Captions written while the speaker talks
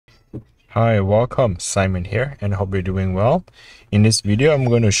Hi, welcome. Simon here, and I hope you're doing well. In this video, I'm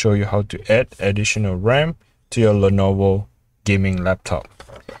going to show you how to add additional RAM to your Lenovo gaming laptop.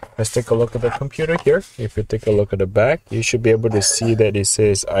 Let's take a look at the computer here. If you take a look at the back, you should be able to see that it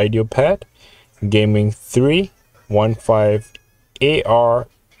says IdeaPad Gaming 3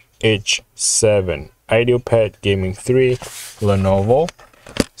 15ARH7. IdeaPad Gaming 3 Lenovo.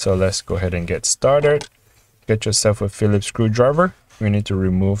 So let's go ahead and get started. Get yourself a Phillips screwdriver. We need to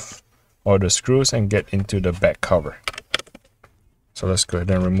remove all the screws and get into the back cover. So let's go ahead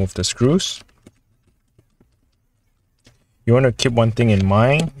and remove the screws. You want to keep one thing in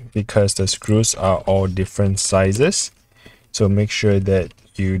mind because the screws are all different sizes. So make sure that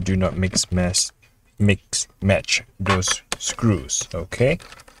you do not mix match those screws, okay?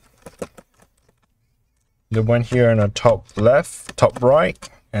 The one here on the top left, top right,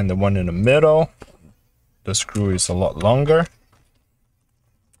 and the one in the middle, the screw is a lot longer.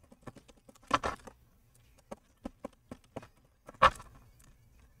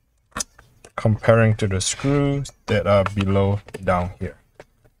 Comparing to the screws that are below down here.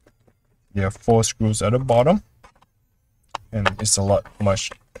 There are 4 screws at the bottom and it's a lot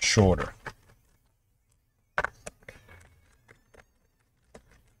much shorter.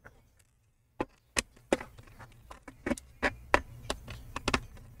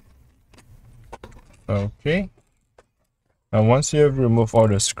 Okay. Now once you have removed all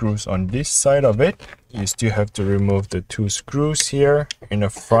the screws on this side of it, you still have to remove the 2 screws here in the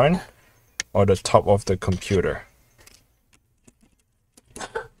front or the top of the computer.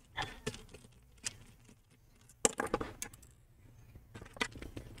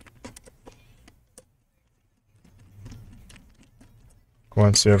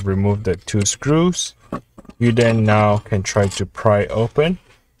 Once you have removed the 2 screws, you then now can try to pry open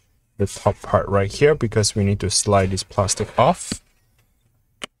the top part right here because we need to slide this plastic off.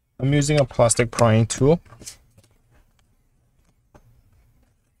 I'm using a plastic prying tool.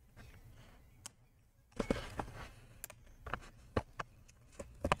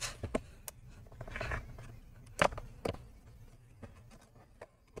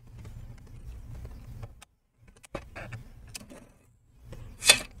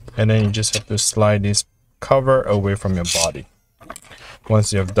 And then you just have to slide this cover away from your body.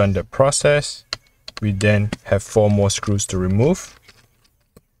 Once you have done that process, we then have 4 more screws to remove.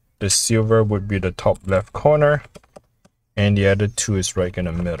 The silver would be the top left corner, and the other 2 is right in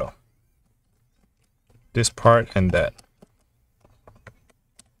the middle. This part and that.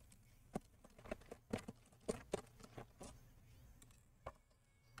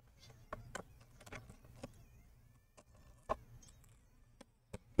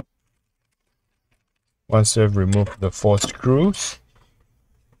 Once you have removed the 4 screws,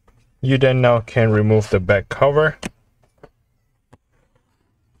 you then now can remove the back cover.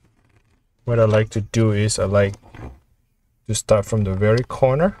 What I like to do is I like to start from the very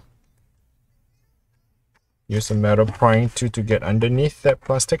corner. Use a metal prying tool to get underneath that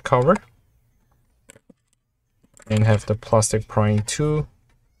plastic cover. And have the plastic prying tool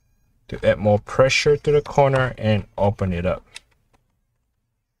to add more pressure to the corner and open it up.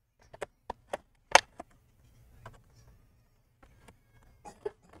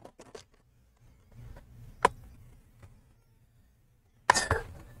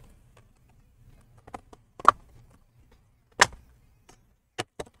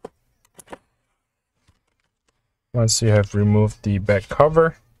 Once you have removed the back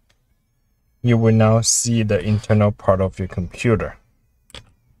cover, you will now see the internal part of your computer.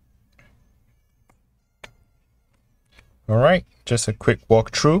 Alright, just a quick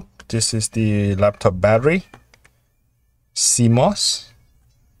walkthrough. This is the laptop battery, CMOS,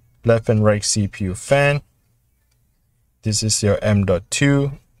 left and right CPU fan. This is your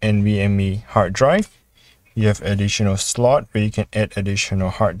M.2 NVMe hard drive. You have additional slot where you can add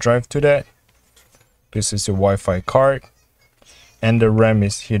additional hard drive to that. This is your Wi-Fi card, and the RAM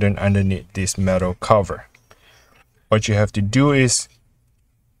is hidden underneath this metal cover. What you have to do is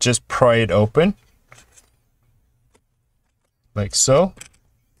just pry it open, like so.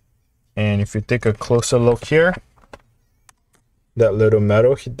 And if you take a closer look here, that little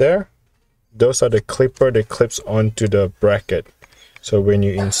metal there, those are the clipper that clips onto the bracket. So when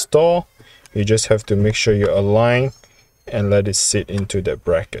you install, you just have to make sure you align and let it sit into the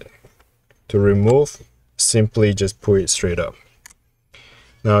bracket. To remove, simply just pull it straight up.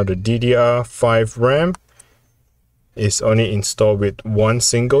 Now the DDR5 RAM is only installed with 1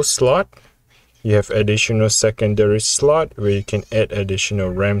 single slot. You have additional secondary slot where you can add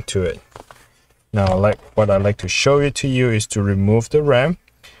additional RAM to it. Now what I like to show you is to remove the RAM.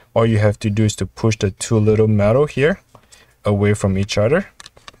 All you have to do is to push the 2 little metal here away from each other.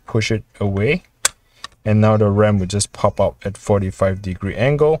 push it away, and now the RAM will just pop up at 45-degree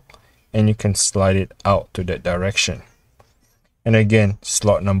angle, and you can slide it out to that direction. And again,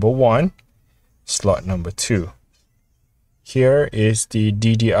 slot number 1, slot number 2. Here is the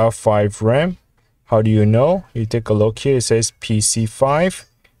DDR5 RAM. How do you know? You take a look here, it says PC5.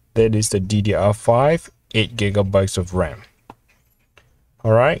 That is the DDR5, 8 GB of RAM.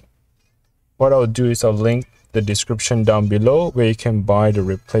 Alright, what I'll do is I'll link the description down below where you can buy the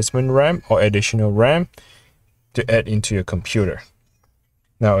replacement RAM or additional RAM to add into your computer.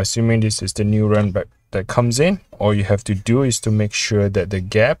 Now, assuming this is the new RAM that comes in, all you have to do is to make sure that the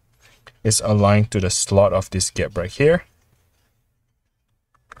gap is aligned to the slot of this gap right here.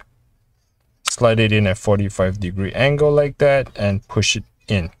 Slide it in at 45-degree angle like that and push it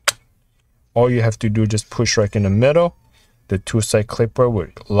in. All you have to do, just push right in the middle. The two-side clipper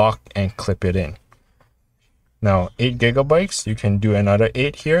would lock and clip it in. Now 8 GB, you can do another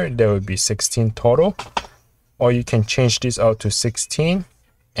 8 here. That would be 16 total. Or you can change this out to 16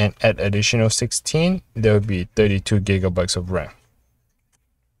 and add additional 16. There will be 32 GB of RAM.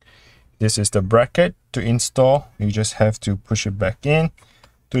 This is the bracket to install. You just have to push it back in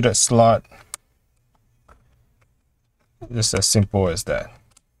to that slot. Just as simple as that.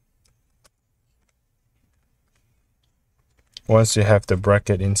 Once you have the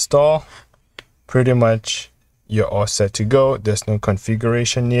bracket installed, pretty much you're all set to go. There's no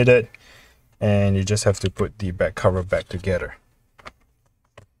configuration needed, and you just have to put the back cover back together.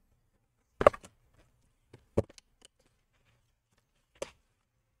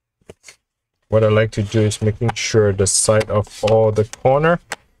 What I like to do is making sure the side of all the corner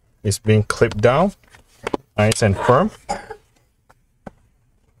is being clipped down nice and firm.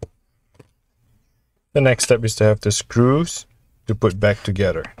 The next step is to have the screws to put back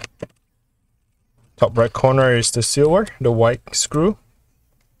together. Top right corner is the silver, the white screw.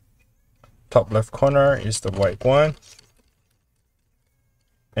 Top left corner is the white one.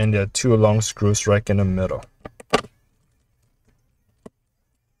 And there are 2 long screws right in the middle.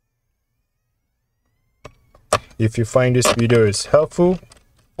 If you find this video is helpful,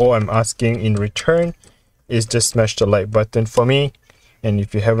 all I'm asking in return is just smash the like button for me. And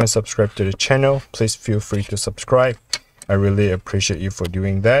if you haven't subscribed to the channel, please feel free to subscribe. I really appreciate you for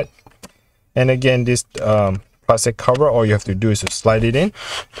doing that. And again, this plastic cover, all you have to do is to slide it in.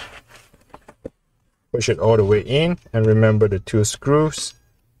 Push it all the way in, and remember the 2 screws,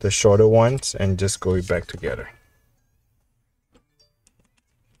 the shorter ones, and just go it back together.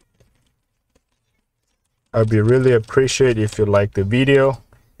 I'd be really appreciate if you like the video,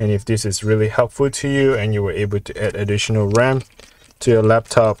 and if this is really helpful to you and you were able to add additional RAM to your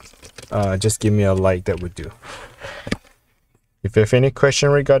laptop, just give me a like. That would do. If you have any question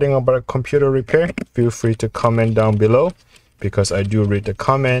regarding about computer repair, feel free to comment down below, because I do read the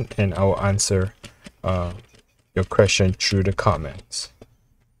comment and I will answer your question through the comments.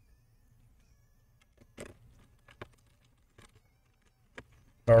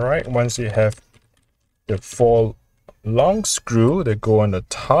 Alright, once you have the 4 long screw that go on the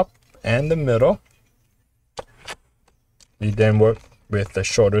top and the middle, you then work with the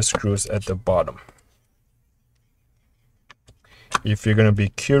shorter screws at the bottom. If you're going to be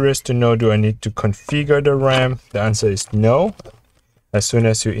curious to know, do I need to configure the RAM? The answer is no. As soon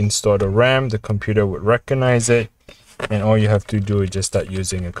as you install the RAM, the computer would recognize it, and all you have to do is just start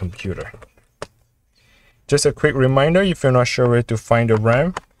using a computer. Just a quick reminder, if you're not sure where to find the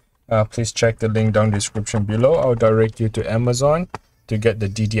RAM, please check the link down in the description below. I'll direct you to Amazon to get the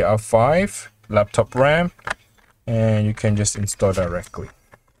DDR5 laptop RAM, and you can just install directly.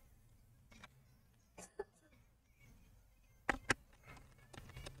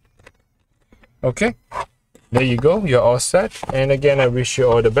 Okay, there you go, you're all set. And again, I wish you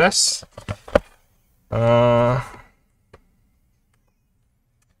all the best.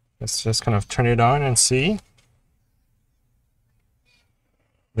 Let's just kind of turn it on and see.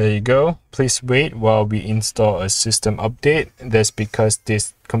 There you go. Please wait while we install a system update. That's because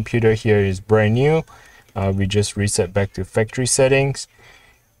this computer here is brand new. We just reset back to factory settings,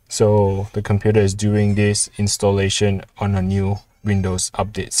 so the computer is doing this installation on a new Windows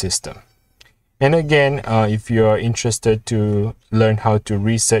update system. And again, if you are interested to learn how to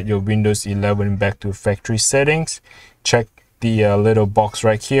reset your Windows 11 back to factory settings, check the little box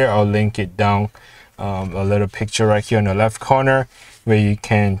right here. I'll link it down, a little picture right here in the left corner where you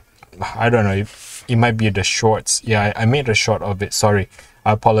can, I don't know, it might be the shorts. Yeah, I made a short of it, sorry,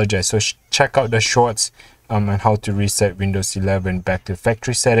 I apologize. So check out the shorts on how to reset Windows 11 back to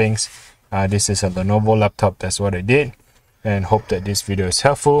factory settings. This is a Lenovo laptop, that's what I did, and hope that this video is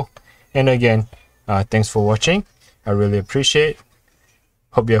helpful. And again, thanks for watching. I really appreciate.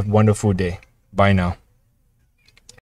 Hope you have a wonderful day. Bye now.